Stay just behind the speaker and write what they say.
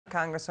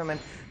Congresswoman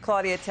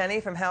Claudia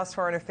Tenney from House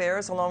Foreign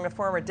Affairs, along with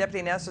former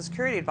Deputy National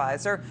Security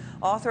Advisor,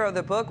 author of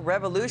the book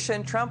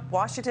Revolution, Trump,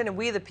 Washington, and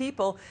We the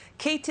People,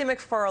 Katie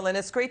McFarland.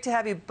 It's great to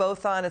have you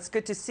both on. It's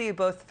good to see you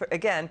both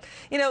again.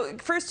 You know,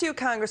 first to you,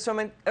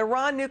 Congresswoman,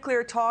 Iran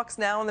nuclear talks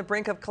now on the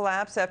brink of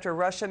collapse after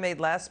Russia made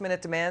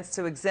last-minute demands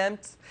to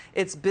exempt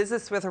its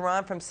business with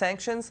Iran from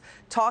sanctions.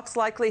 Talks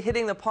likely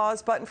hitting the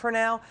pause button for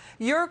now.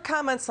 Your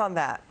comments on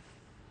that?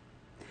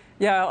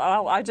 Yeah,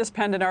 I just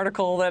penned an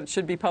article that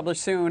should be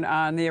published soon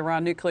on the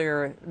Iran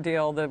nuclear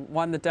deal, the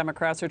one that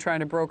Democrats are trying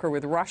to broker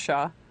with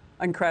Russia,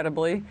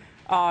 incredibly.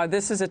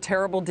 This is a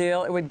terrible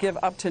deal. It would give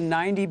up to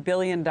 $90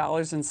 billion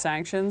in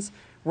sanctions.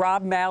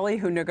 Rob Malley,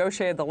 who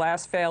negotiated the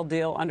last failed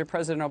deal under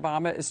President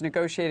Obama, is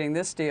negotiating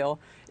this deal.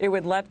 It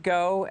would let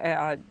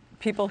go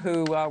people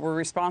who were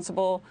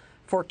responsible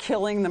for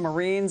killing the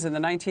Marines in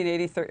the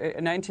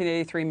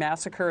 1983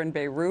 massacre in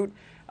Beirut.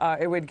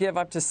 It would give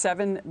up to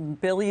 $7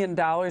 billion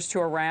to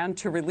Iran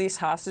to release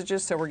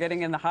hostages. So we're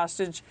getting in the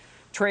hostage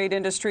trade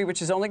industry,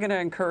 which is only going to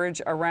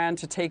encourage Iran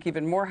to take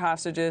even more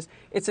hostages.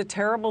 It's a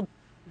terrible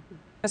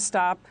to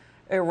stop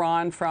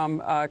Iran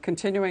from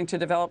continuing to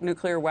develop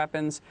nuclear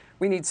weapons.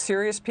 We need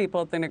serious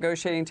people at the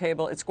negotiating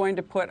table. It's going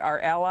to put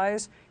our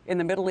allies in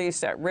the Middle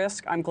East at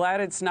risk. I'm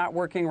glad it's not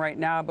working right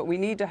now, but we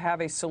need to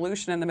have a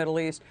solution in the Middle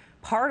East.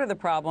 Part of the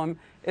problem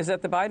is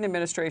that the Biden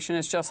administration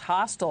is just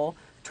hostile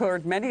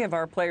toward many of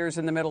our players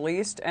in the Middle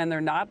East, and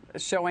they're not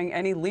showing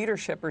any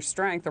leadership or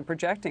strength or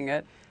projecting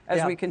it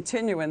as we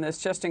continue in this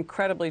just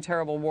incredibly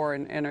terrible war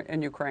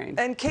in Ukraine.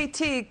 And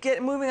KT,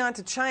 moving on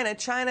to China.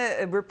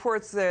 China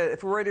reports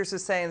that Reuters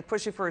is saying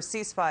pushing for a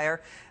ceasefire.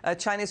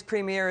 Chinese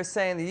premier is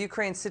saying the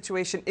Ukraine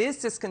situation is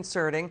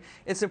disconcerting.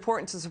 It's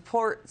important to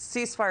support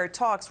ceasefire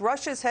talks.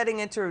 Russia's heading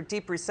into a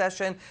deep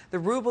recession. The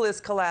ruble is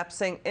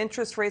collapsing.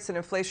 Interest rates and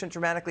inflation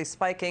dramatically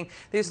spiking.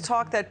 There's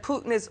talk that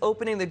Putin is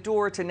opening the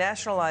door to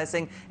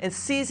nationalizing and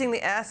seizing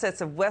the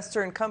assets of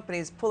Western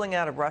companies pulling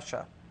out of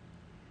Russia.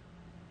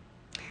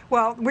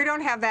 Well, we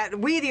don't have that.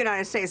 We, the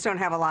United States, don't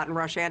have a lot in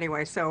Russia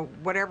anyway, so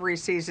whatever he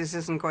seizes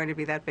isn't going to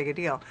be that big a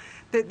deal.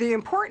 The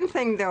important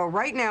thing, though,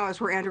 right now is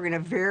we're entering a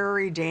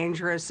very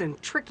dangerous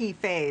and tricky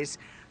phase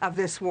of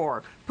this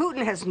war.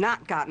 Putin has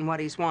not gotten what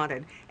he's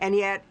wanted, and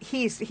yet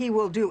he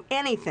will do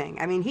anything.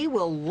 I mean, he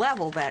will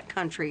level that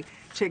country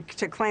to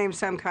claim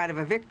some kind of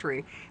a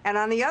victory. And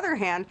on the other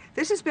hand,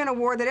 this has been a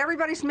war that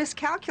everybody's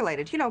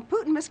miscalculated. You know,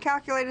 Putin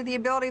miscalculated the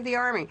ability of the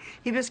army.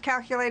 He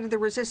miscalculated the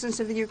resistance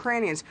of the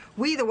Ukrainians.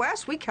 We, the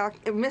West, we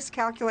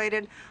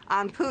miscalculated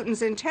on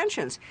Putin's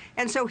intentions.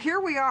 And so here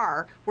we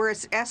are, where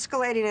it's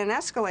escalating and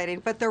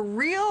escalating, but the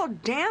real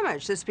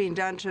damage that's being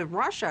done to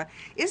Russia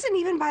isn't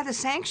even by the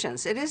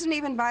sanctions. It isn't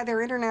even by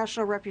their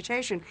international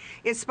reputation.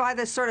 It's by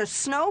the sort of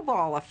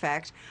snowball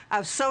effect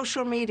of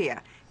social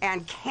media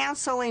and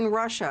canceling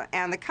Russia.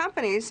 And the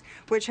companies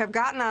which have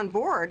gotten on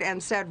board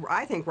and said,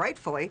 I think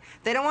rightfully,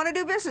 they don't want to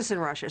do business in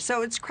Russia.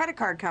 So it's credit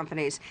card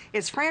companies,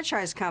 it's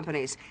franchise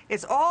companies,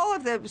 it's all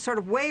of the sort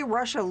of way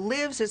Russia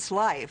lives its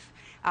life.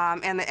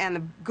 And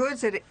the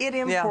goods that it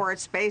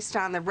imports based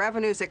on the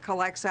revenues it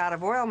collects out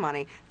of oil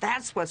money,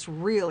 that's what's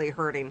really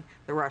hurting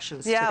the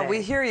Russians today.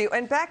 We hear you.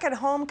 And back at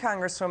home,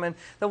 Congresswoman,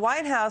 the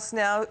White House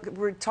now,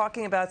 we're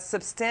talking about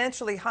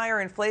substantially higher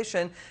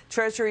inflation.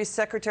 Treasury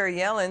Secretary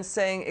Yellen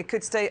saying it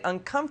could stay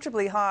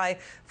uncomfortably high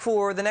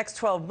for the next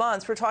 12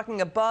 months. We're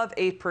talking above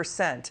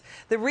 8%.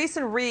 The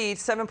recent read,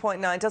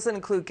 7.9, doesn't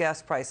include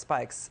gas price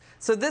spikes.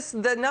 So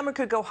the number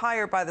could go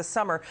higher by the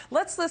summer.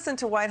 Let's listen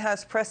to White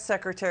House Press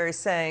Secretary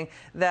saying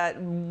that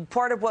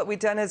part of what we've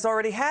done has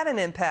already had an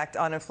impact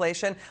on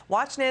inflation.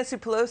 Watch Nancy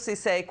Pelosi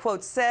say,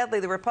 quote, sadly,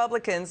 the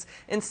Republicans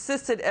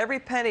insisted every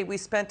penny we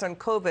spent on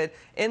COVID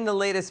in the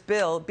latest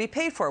bill be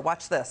paid for.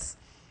 Watch this.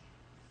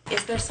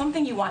 Is there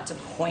something you want to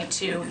point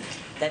to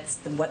that's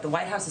what the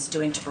White House is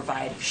doing to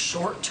provide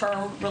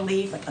short-term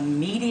relief, like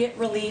immediate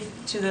relief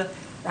to the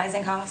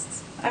rising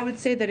costs? I would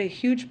say that a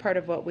huge part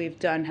of what we've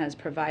done has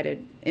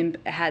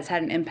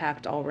had an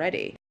impact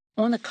already.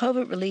 On the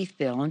COVID relief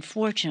bill,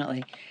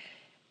 unfortunately,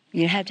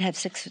 you had to have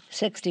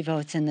 60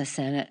 votes in the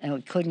Senate, and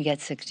we couldn't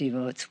get 60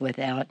 votes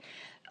without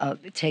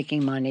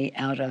taking money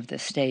out of the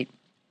state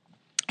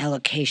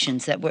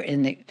allocations that were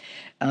in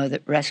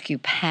the rescue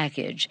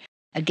package.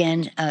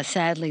 Again,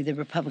 sadly, the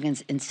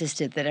Republicans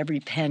insisted that every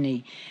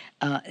penny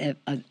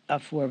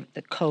for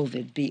the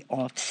COVID be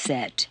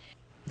offset.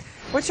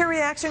 What's your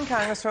reaction,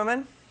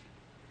 Congresswoman?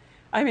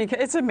 I mean,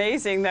 it's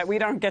amazing that we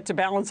don't get to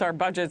balance our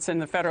budgets in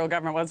the federal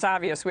government. Well, it's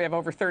obvious we have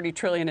over $30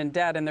 trillion in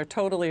debt, and they're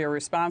totally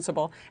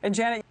irresponsible. And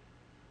Janet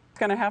is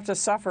going to have to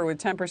suffer with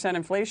 10%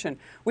 inflation.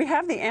 We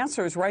have the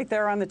answers right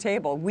there on the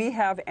table. We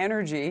have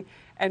energy,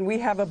 and we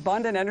have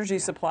abundant energy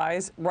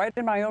supplies right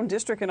in my own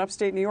district in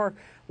upstate New York.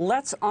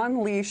 Let's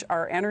unleash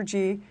our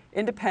energy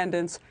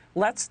independence.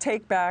 Let's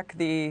take back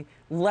the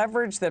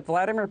leverage that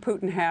Vladimir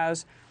Putin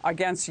has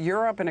against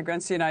Europe and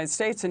against the United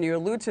States. And you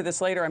allude to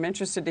this later. I'm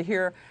interested to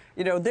hear,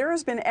 you know, there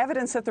has been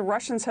evidence that the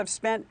Russians have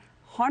spent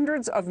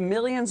hundreds of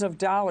millions of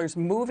dollars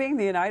moving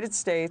the United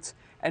States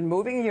and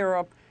moving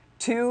Europe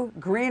to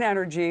green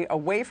energy,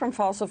 away from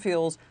fossil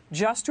fuels,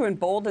 just to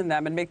embolden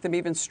them and make them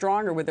even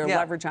stronger with their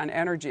leverage on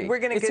energy.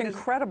 It's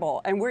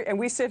incredible. And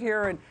we sit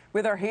here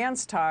with our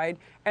hands tied.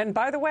 And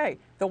by the way,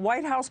 the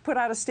White House put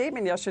out a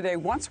statement yesterday,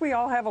 once we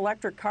all have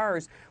electric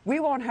cars, we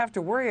won't have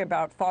to worry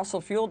about fossil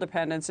fuel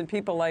dependence and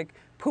people like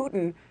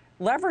Putin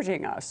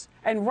leveraging us.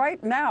 And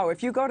right now,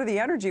 if you go to the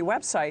energy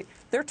website,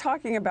 they're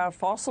talking about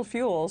fossil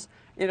fuels,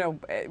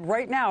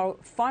 right now,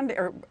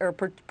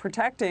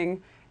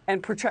 protecting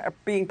and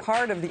being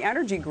part of the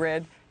energy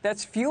grid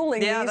that's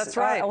fueling these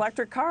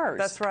electric cars.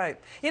 That's right.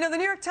 The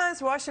New York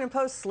Times, Washington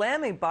Post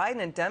slamming Biden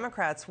and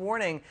Democrats,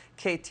 warning,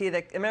 KT,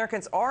 that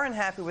Americans are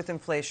unhappy with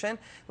inflation.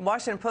 The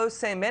Washington Post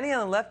saying many on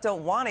the left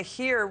don't want to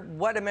hear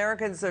what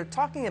Americans are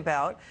talking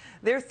about.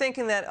 They're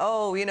thinking that,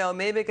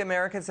 maybe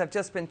Americans have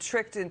just been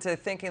tricked into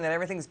thinking that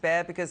everything's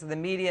bad because of the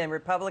media and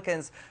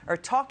Republicans are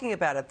talking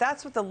about it.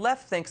 That's what the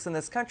left thinks in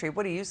this country.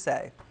 What do you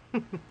say?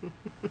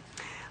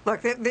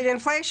 Look, the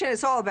inflation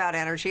is all about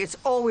energy. It's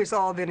always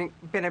all been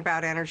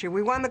about energy.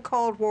 We won the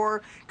Cold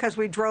War because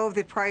we drove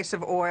the price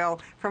of oil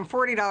from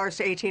 $40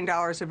 to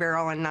 $18 a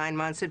barrel in 9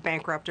 months. It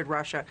bankrupted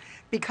Russia.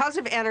 Because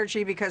of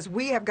energy, because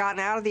we have gotten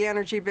out of the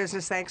energy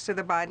business thanks to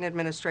the Biden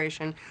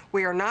administration,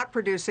 we are not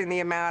producing the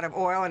amount of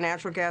oil and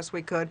natural gas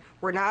we could.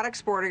 We're not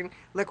exporting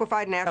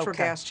liquefied natural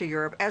gas to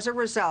Europe. As a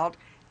result,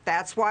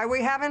 that's why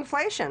we have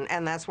inflation,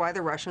 and that's why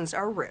the Russians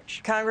are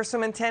rich.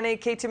 Congresswoman Tenney,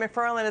 KT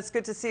McFarland, it's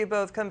good to see you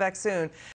both. Come back soon.